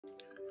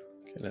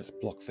Okay, let's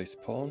block this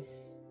pawn.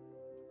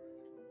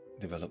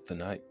 Develop the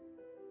knight.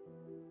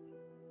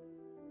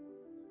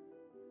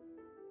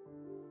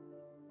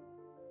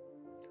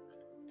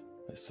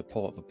 Let's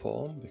support the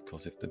pawn,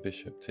 because if the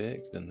bishop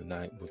takes, then the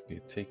knight would be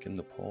taking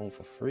the pawn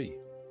for free.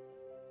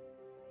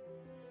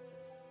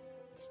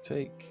 Let's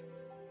take.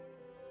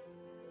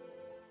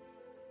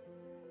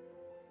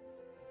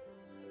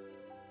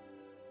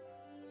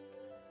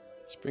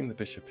 Let's bring the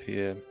bishop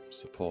here,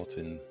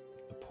 supporting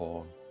the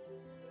pawn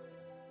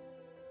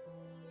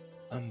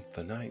and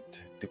the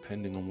knight,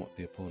 depending on what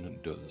the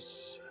opponent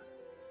does.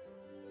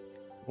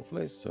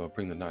 Lovely, so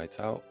bring the knight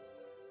out.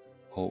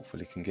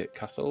 Hopefully can get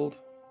castled.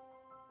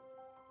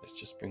 Let's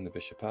just bring the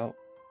bishop out.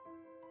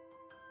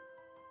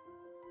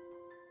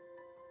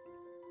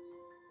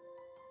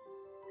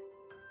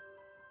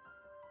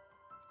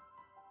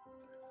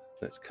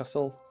 Let's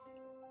castle.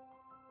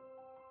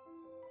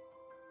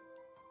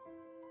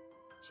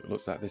 So it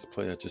looks like this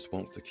player just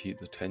wants to keep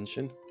the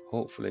tension.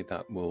 Hopefully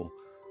that will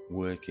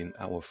work in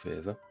our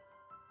favour.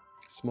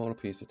 Smaller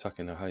piece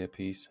attacking a higher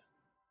piece.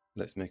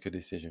 Let's make a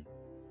decision.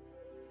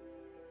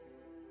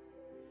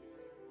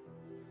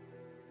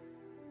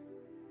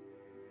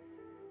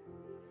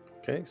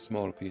 Okay,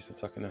 smaller piece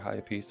attacking a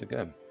higher piece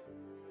again.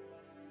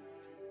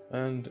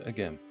 And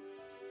again.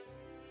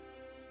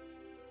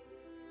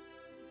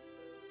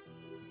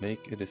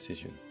 Make a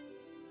decision.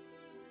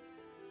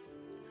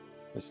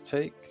 Let's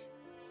take.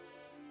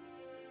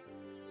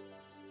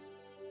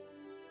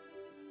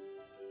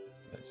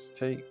 Let's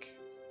take.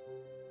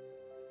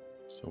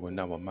 So we're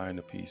now a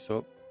minor piece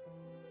up.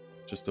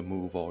 Just a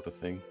move order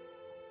thing.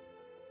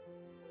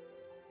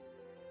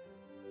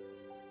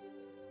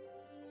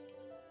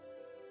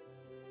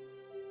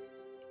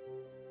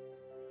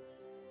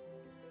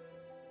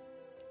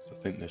 So I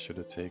think they should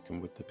have taken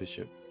with the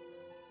bishop.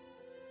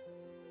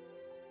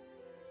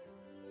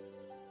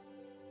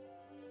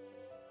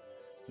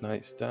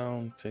 Knight's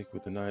down, take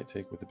with the knight,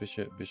 take with the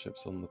bishop,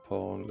 bishop's on the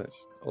pawn.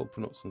 Let's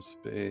open up some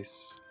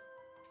space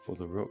for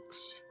the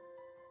rooks.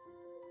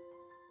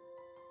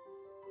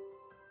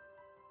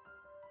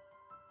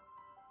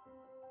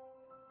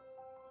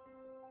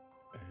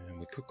 And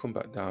we could come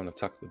back down,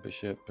 attack the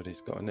bishop, but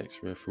he's got an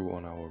X-ray through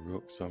on our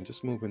rook, so I'm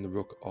just moving the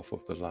rook off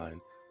of the line.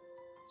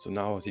 So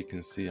now, as you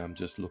can see, I'm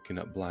just looking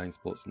at blind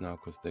spots now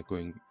because they're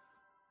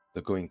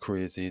going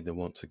crazy. They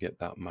want to get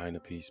that minor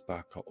piece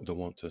back. They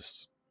want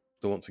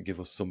to give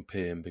us some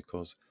pain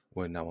because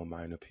we're now a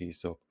minor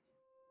piece up.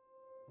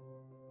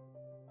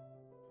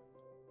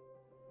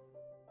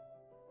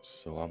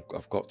 So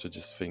I've got to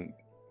just think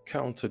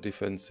counter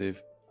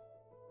defensive,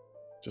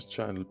 just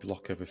trying to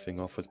block everything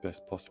off as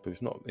best possible.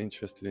 He's not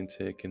interested in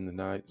taking the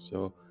knight,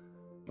 so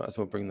might as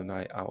well bring the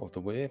knight out of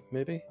the way,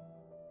 maybe.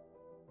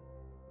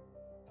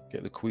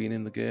 Get the queen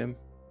in the game.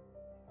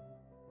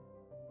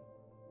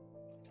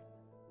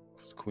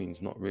 Because the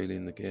queen's not really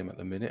in the game at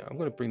the minute. I'm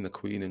going to bring the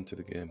queen into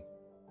the game.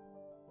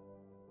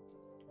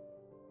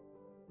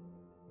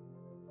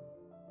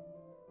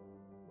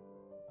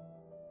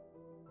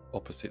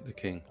 Opposite the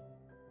king.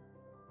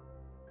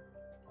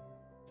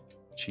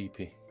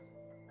 Cheapy.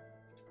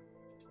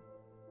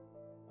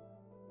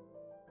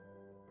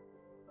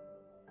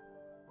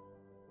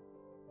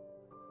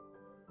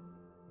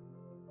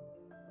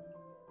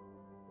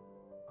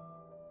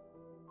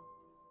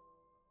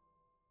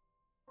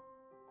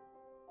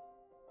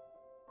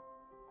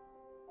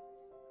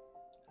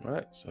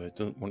 Right, so I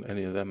don't want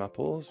any of them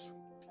apples.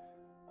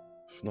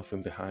 There's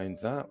nothing behind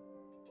that.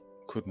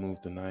 Could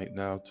move the knight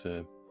now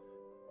to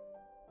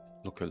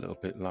look a little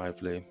bit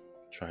lively,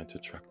 trying to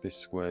track this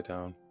square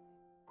down.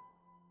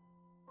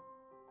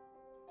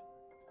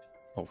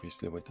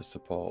 Obviously with the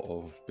support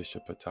of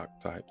bishop attack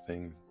type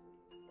thing.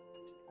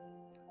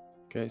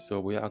 Okay, so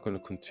we are going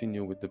to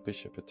continue with the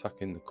bishop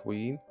attacking the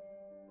queen.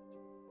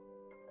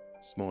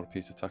 Smaller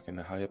piece attacking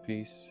the higher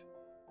piece.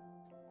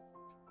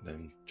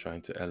 Then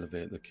trying to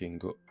elevate the king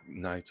up,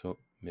 knight up,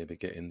 maybe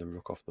getting the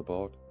rook off the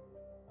board.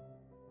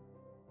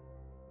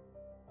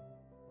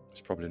 There's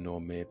probably no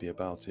maybe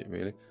about it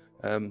really.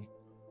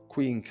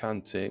 Queen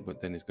can take, but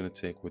then he's going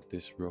to take with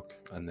this rook,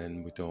 and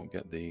then we don't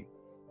get the...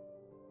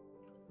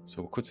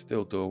 So we could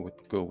still go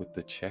with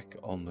the check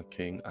on the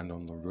king and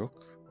on the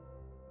rook,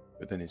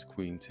 but then his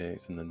queen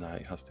takes and the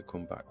knight has to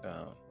come back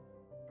down.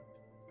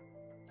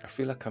 I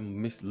feel like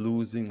I'm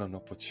losing an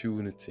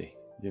opportunity,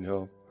 you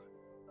know.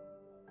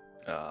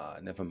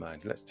 Never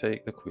mind. Let's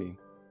take the queen.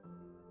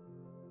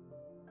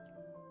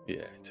 Yeah,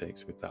 it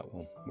takes with that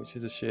one, which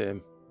is a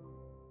shame.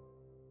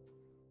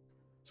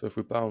 So if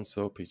we bounce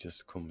up, he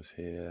just comes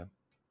here.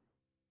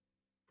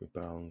 We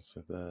bounce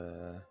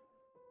there.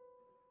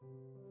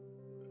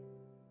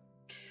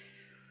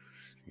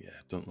 Yeah,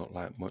 don't look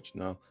like much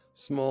now.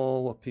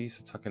 Small piece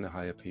attacking a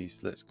higher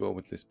piece. Let's go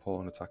with this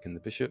pawn attacking the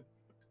bishop.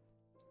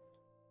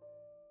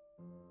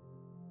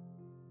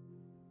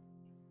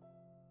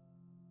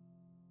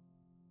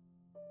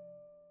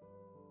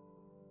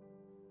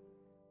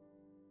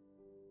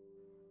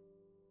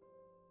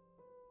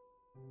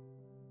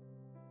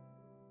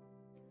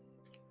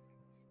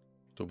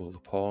 Double the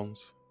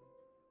pawns.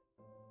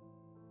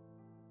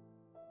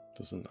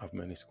 Doesn't have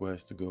many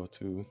squares to go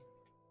to.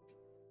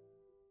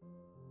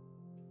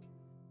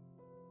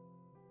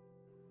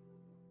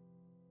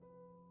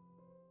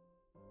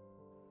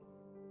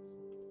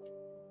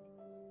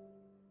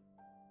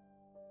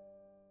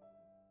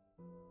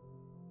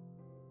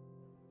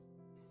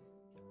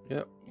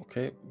 Yep,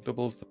 okay,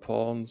 doubles the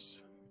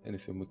pawns.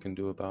 Anything we can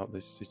do about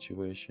this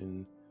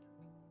situation?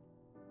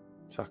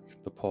 Attack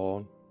the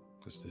pawn,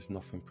 because there's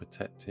nothing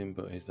protecting,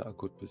 but is that a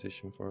good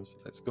position for us?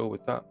 Let's go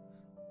with that.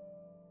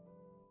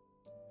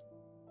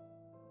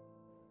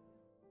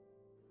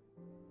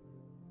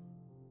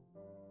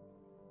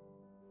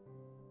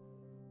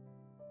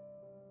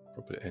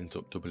 Probably end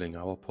up doubling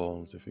our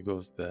pawns. If he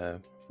goes there,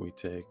 if we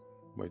take,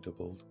 we're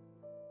doubled.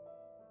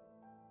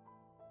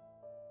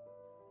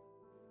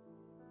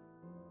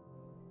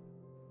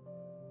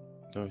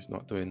 No, he's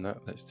not doing that.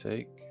 Let's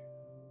take.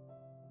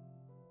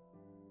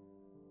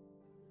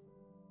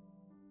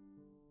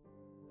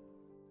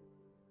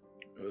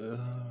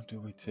 Do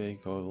we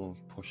take or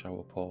push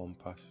our pawn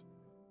past?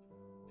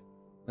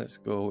 Let's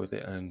go with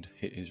it and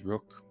hit his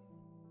rook.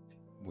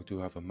 We do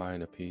have a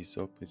minor piece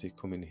up. Is he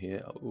coming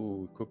here?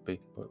 Oh, it could be,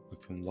 but we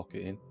can lock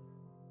it in.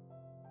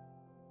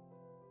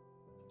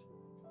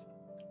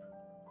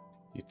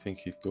 You'd think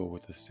he'd go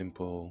with a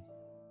simple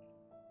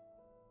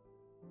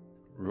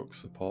rook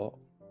support.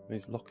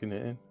 He's locking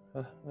it in.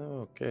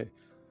 Okay,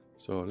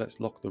 so let's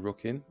lock the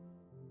rook in.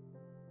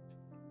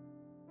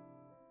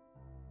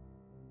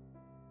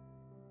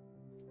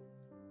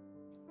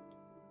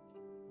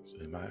 So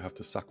he might have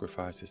to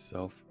sacrifice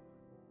himself.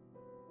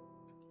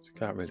 So he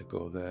can't really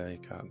go there, he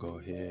can't go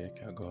here, he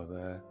can't go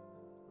there.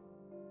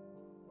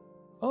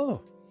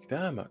 Oh,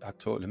 damn, I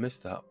totally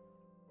missed that.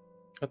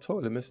 I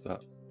totally missed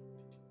that.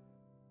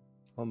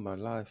 On my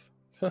life.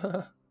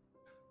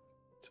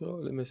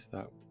 Totally missed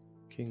that.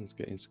 King's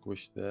getting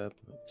squished there,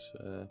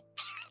 but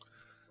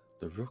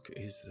the rook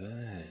is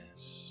there.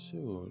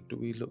 So, do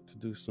we look to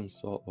do some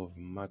sort of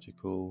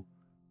magical...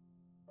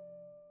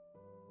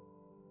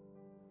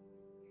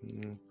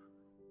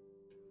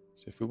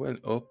 So if we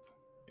went up,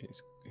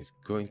 it's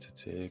going to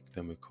take,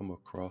 then we come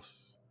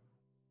across.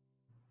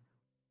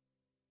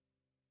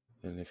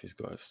 And if he's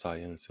got a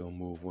science, he'll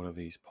move one of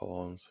these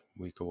pawns.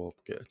 We go up,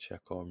 get a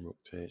check on, rook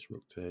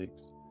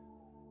takes.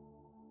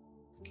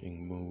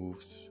 King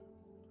moves.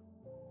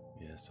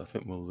 Yes, I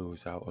think we'll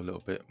lose out a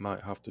little bit.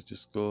 Might have to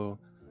just go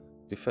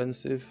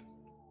defensive.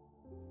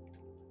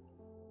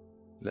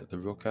 Let the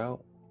rook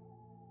out.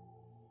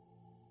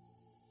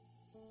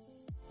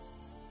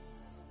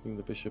 Bring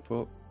the bishop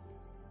up.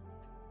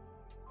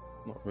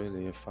 Not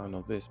really a fan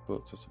of this,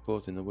 but I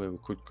suppose in a way we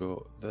could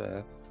go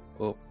there,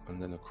 up,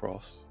 and then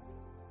across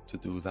to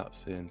do that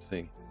same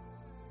thing.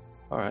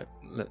 Alright,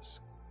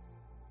 let's...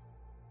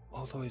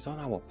 Although he's on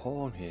our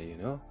pawn here, you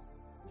know.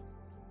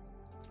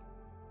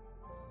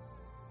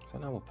 He's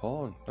on our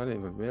pawn. I didn't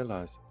even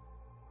realise.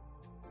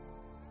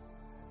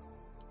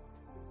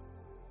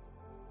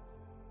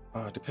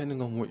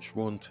 Depending on which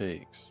one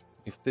takes.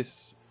 If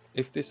this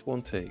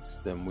one takes,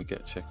 then we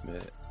get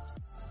checkmate.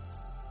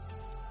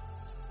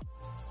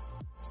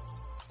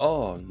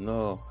 Oh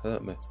no,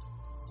 hurt me.